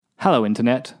Hello,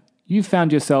 Internet. You've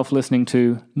found yourself listening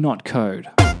to Not Code.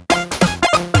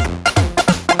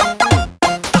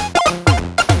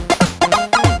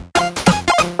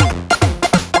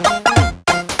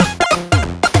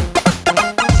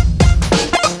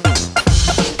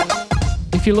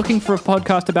 If you're looking for a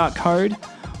podcast about code,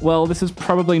 well, this is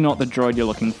probably not the droid you're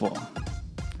looking for.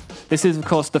 This is, of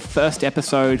course, the first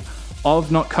episode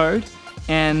of Not Code,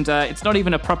 and it's not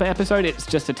even a proper episode, it's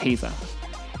just a teaser.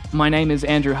 My name is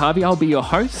Andrew Harvey, I'll be your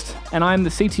host, and I'm the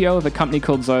CTO of a company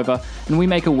called Zova, and we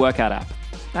make a workout app.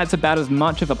 That's about as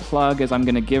much of a plug as I'm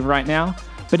going to give right now,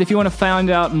 but if you want to find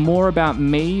out more about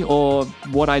me or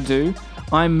what I do,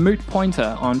 I'm Moot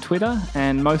Pointer on Twitter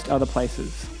and most other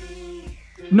places.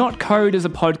 Not Code as a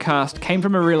podcast came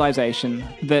from a realization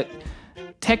that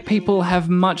tech people have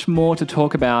much more to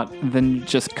talk about than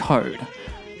just code.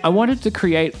 I wanted to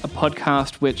create a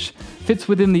podcast which fits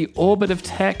within the orbit of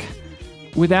tech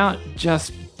without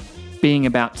just being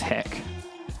about tech.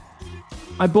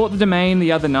 I bought the domain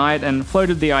the other night and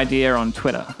floated the idea on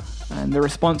Twitter, and the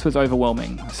response was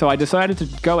overwhelming, so I decided to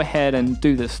go ahead and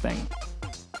do this thing.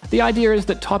 The idea is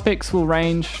that topics will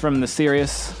range from the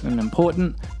serious and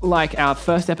important, like our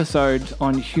first episode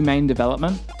on humane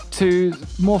development, to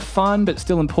more fun but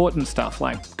still important stuff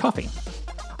like coffee.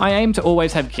 I aim to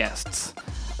always have guests.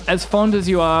 As fond as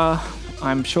you are,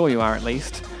 I'm sure you are at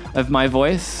least, of my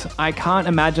voice, I can't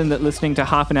imagine that listening to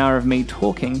half an hour of me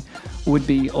talking would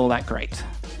be all that great.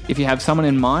 If you have someone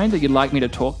in mind that you'd like me to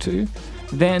talk to,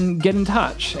 then get in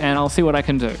touch and I'll see what I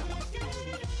can do.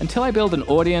 Until I build an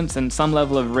audience and some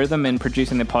level of rhythm in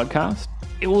producing the podcast,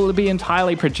 it will be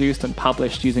entirely produced and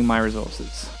published using my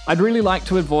resources. I'd really like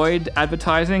to avoid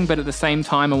advertising, but at the same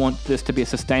time I want this to be a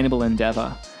sustainable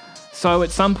endeavor. So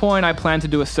at some point I plan to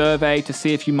do a survey to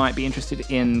see if you might be interested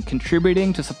in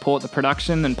contributing to support the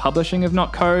production and publishing of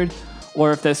Not Code,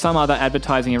 or if there's some other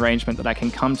advertising arrangement that I can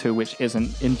come to which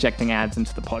isn't injecting ads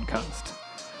into the podcast.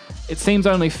 It seems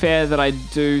only fair that I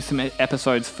do some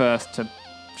episodes first to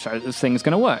show that this thing's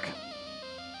going to work.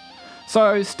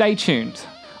 So stay tuned.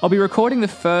 I'll be recording the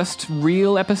first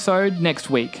real episode next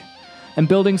week and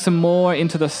building some more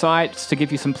into the site to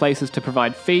give you some places to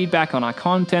provide feedback on our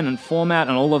content and format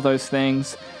and all of those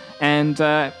things. And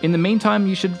in the meantime,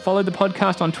 you should follow the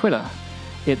podcast on Twitter.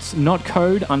 It's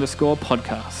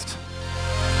notcode_podcast.